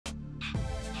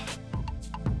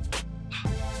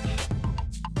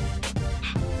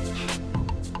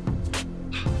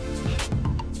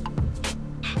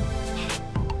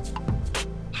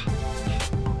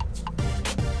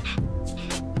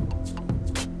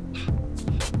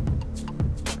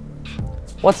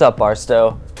What's up,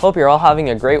 Barstow? Hope you're all having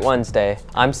a great Wednesday.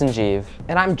 I'm Sanjeev.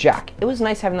 And I'm Jack. It was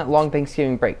nice having that long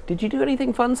Thanksgiving break. Did you do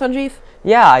anything fun, Sanjeev?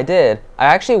 Yeah, I did. I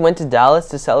actually went to Dallas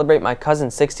to celebrate my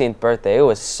cousin's 16th birthday. It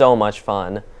was so much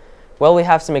fun. Well, we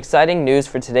have some exciting news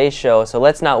for today's show, so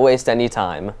let's not waste any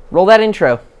time. Roll that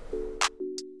intro.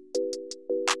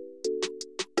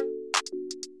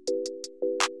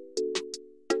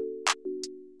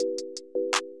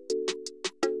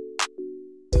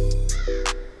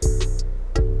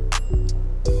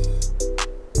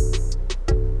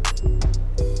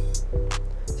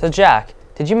 So Jack,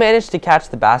 did you manage to catch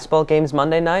the basketball games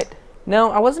Monday night? No,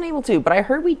 I wasn't able to, but I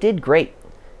heard we did great.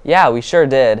 Yeah, we sure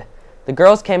did. The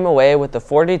girls came away with the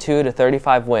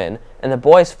 42-35 win, and the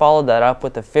boys followed that up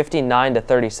with the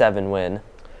 59-37 win.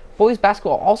 Boys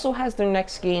basketball also has their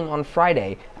next game on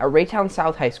Friday at Raytown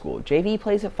South High School. JV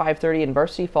plays at 5:30 and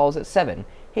varsity falls at 7.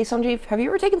 Hey Sanjeev, have you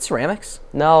ever taken ceramics?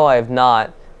 No, I have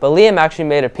not, but Liam actually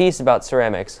made a piece about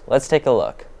ceramics. Let's take a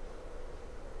look.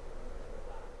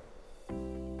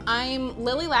 I'm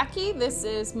Lily Lackey. This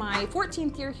is my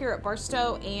 14th year here at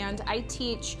Barstow, and I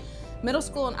teach middle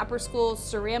school and upper school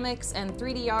ceramics and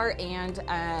 3D art and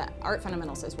art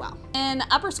fundamentals as well. In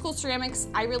upper school ceramics,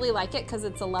 I really like it because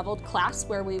it's a leveled class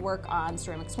where we work on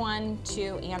ceramics 1,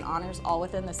 2, and honors all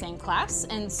within the same class.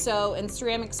 And so in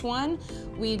ceramics 1,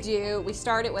 we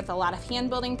start it with a lot of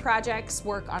hand building projects,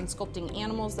 work on sculpting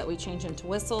animals that we change into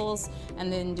whistles,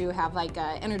 and then do have like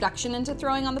an introduction into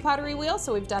throwing on the pottery wheel.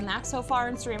 So we've done that so far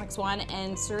in ceramics 1.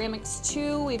 And ceramics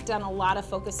 2, we've done a lot of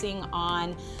focusing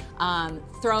on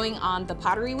throwing on the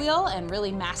pottery wheel and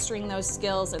really mastering those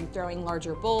skills and throwing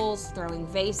larger bowls, throwing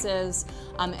vases,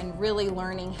 and really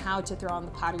learning how to throw on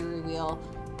the pottery wheel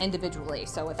individually,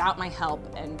 so without my help,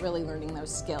 and really learning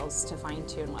those skills to fine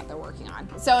tune what they're working on.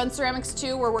 So in ceramics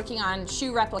 2, we're working on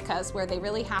shoe replicas where they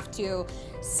really have to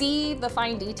see the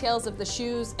fine details of the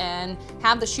shoes and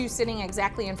have the shoe sitting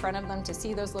exactly in front of them to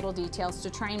see those little details to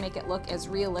try and make it look as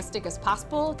realistic as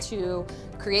possible to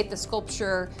create the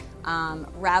sculpture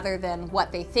rather than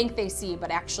what they think they see, but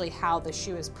actually how the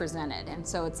shoe is presented. And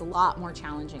so it's a lot more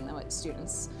challenging than what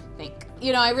students think.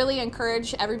 You know, I really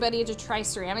encourage everybody to try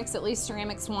ceramics, at least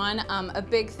ceramics 1. A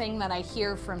big thing that I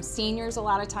hear from seniors a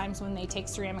lot of times when they take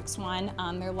ceramics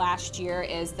 1 their last year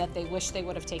is that they wish they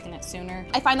would have taken it sooner.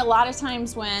 I find a lot of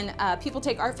times when people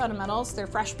take art fundamentals their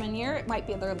freshman year, it might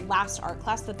be their last art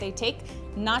class that they take,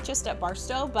 not just at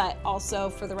Barstow, but also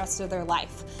for the rest of their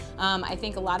life. I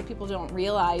think a lot of people don't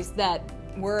realize that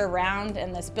we're around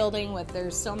in this building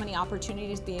there's so many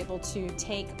opportunities to be able to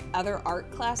take other art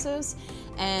classes,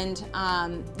 and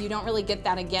you don't really get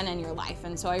that again in your life.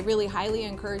 And so I really highly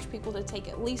encourage people to take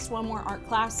at least one more art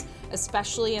class,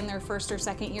 especially in their first or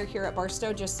second year here at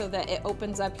Barstow, just so that it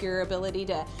opens up your ability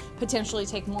to potentially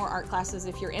take more art classes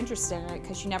if you're interested in it,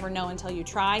 because you never know until you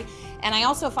try. And I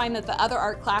also find that the other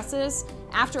art classes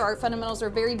after art fundamentals are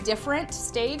very different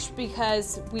staged,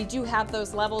 because we do have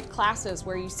those leveled classes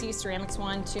where you see ceramics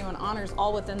 1, 2, and honors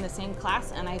all within the same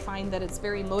class, and I find that it's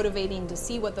very motivating to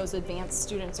see what those advanced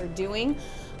students are doing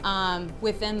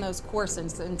within those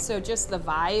courses. And so just the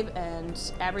vibe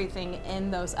and everything in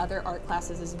those other art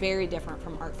classes is very different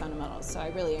from art fundamentals. So I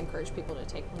really encourage people to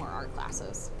take more art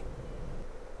classes.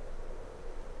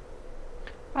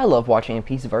 I love watching a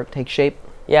piece of art take shape.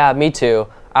 Yeah, me too.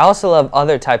 I also love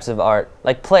other types of art,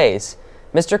 like plays.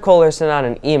 Mr. Kohler sent out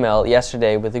an email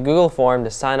yesterday with a Google form to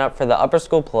sign up for the upper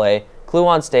school play, Clue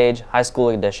on Stage, High School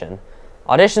Edition.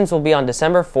 Auditions will be on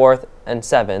December 4th and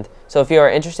 7th, so if you are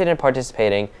interested in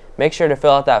participating, make sure to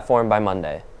fill out that form by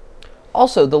Monday.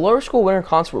 Also, the lower school winter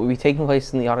concert will be taking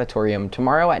place in the auditorium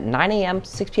tomorrow at 9 a.m.,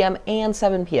 6 p.m., and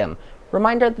 7 p.m.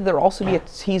 Reminder that there will also be a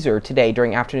teaser today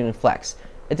during afternoon flex.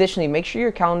 Additionally, make sure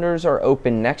your calendars are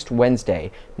open next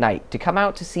Wednesday night to come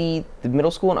out to see the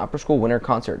middle school and upper school winter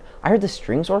concert. I heard the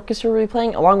strings orchestra will be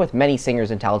playing, along with many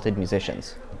singers and talented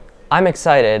musicians. I'm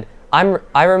excited.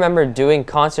 I remember doing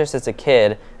concerts as a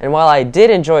kid, and while I did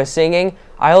enjoy singing,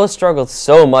 I always struggled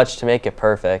so much to make it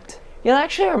perfect. You know, that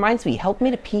actually reminds me, Help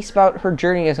made a piece about her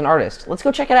journey as an artist. Let's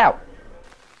go check it out.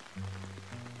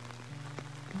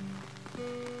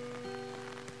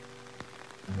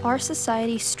 Our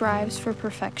society strives for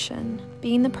perfection,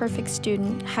 being the perfect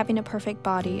student, having a perfect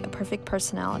body, a perfect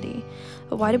personality.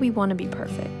 But why do we want to be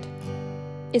perfect?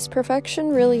 Is perfection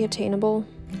really attainable?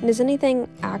 And is anything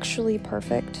actually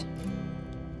perfect?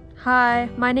 Hi,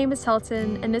 my name is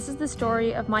Helton, and this is the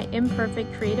story of my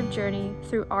imperfect creative journey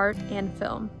through art and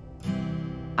film.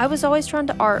 I was always drawn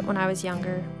to art when I was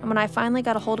younger, and when I finally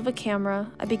got a hold of a camera,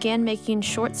 I began making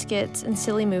short skits and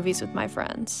silly movies with my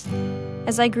friends.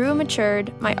 As I grew and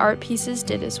matured, my art pieces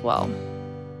did as well.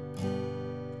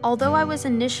 Although I was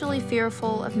initially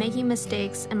fearful of making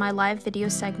mistakes in my live video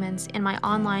segments and my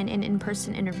online and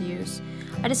in-person interviews,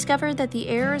 I discovered that the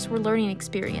errors were learning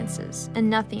experiences and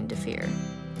nothing to fear.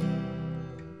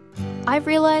 I've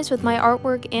realized with my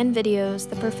artwork and videos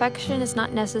that perfection is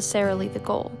not necessarily the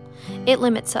goal. It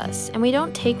limits us, and we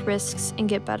don't take risks and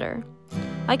get better.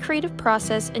 My creative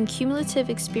process and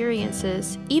cumulative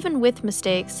experiences, even with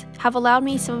mistakes, have allowed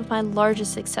me some of my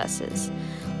largest successes,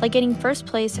 like getting first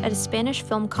place at a Spanish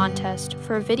film contest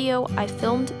for a video I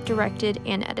filmed, directed,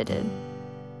 and edited.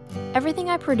 Everything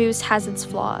I produce has its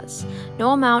flaws.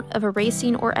 No amount of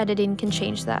erasing or editing can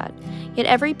change that, yet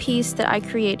every piece that I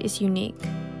create is unique.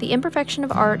 The imperfection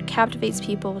of art captivates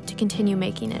people to continue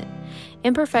making it.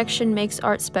 Imperfection makes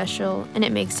art special, and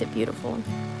it makes it beautiful.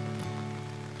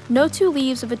 No two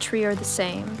leaves of a tree are the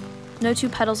same. No two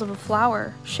petals of a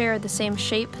flower share the same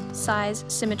shape, size,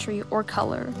 symmetry, or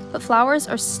color, but flowers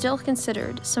are still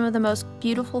considered some of the most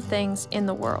beautiful things in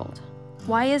the world.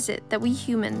 Why is it that we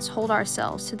humans hold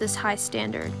ourselves to this high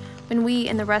standard when we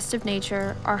and the rest of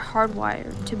nature are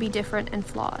hardwired to be different and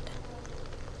flawed?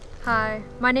 Hi,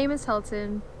 my name is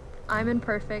Helton. I'm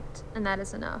imperfect, and that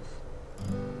is enough.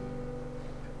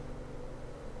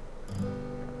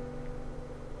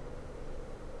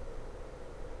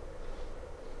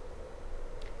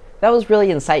 That was really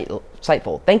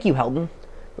insightful. Thank you, Helton.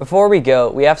 Before we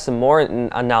go, we have some more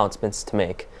announcements to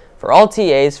make. For all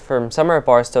TAs from Summer at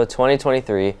Barstow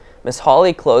 2023, Ms.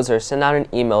 Holly Closer sent out an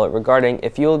email regarding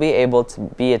if you will be able to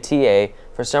be a TA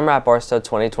for Summer at Barstow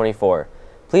 2024.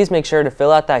 Please make sure to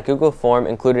fill out that Google form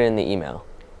included in the email.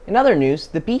 In other news,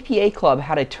 the BPA Club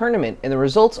had a tournament and the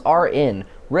results are in.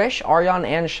 Rish, Aryan,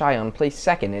 and Cheyenne placed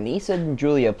second, and Issa and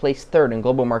Julia placed third in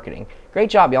global marketing.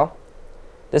 Great job, y'all.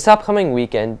 This upcoming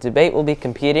weekend, Debate will be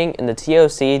competing in the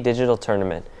TOC Digital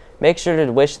Tournament. Make sure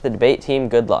to wish the Debate team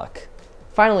good luck.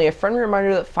 Finally, a friendly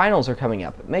reminder that finals are coming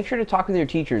up. Make sure to talk with your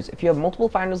teachers if you have multiple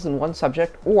finals in one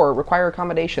subject or require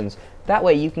accommodations. That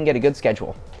way you can get a good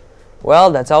schedule.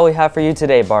 Well, that's all we have for you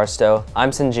today, Barstow.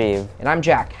 I'm Sanjeev. And I'm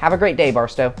Jack. Have a great day,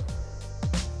 Barstow.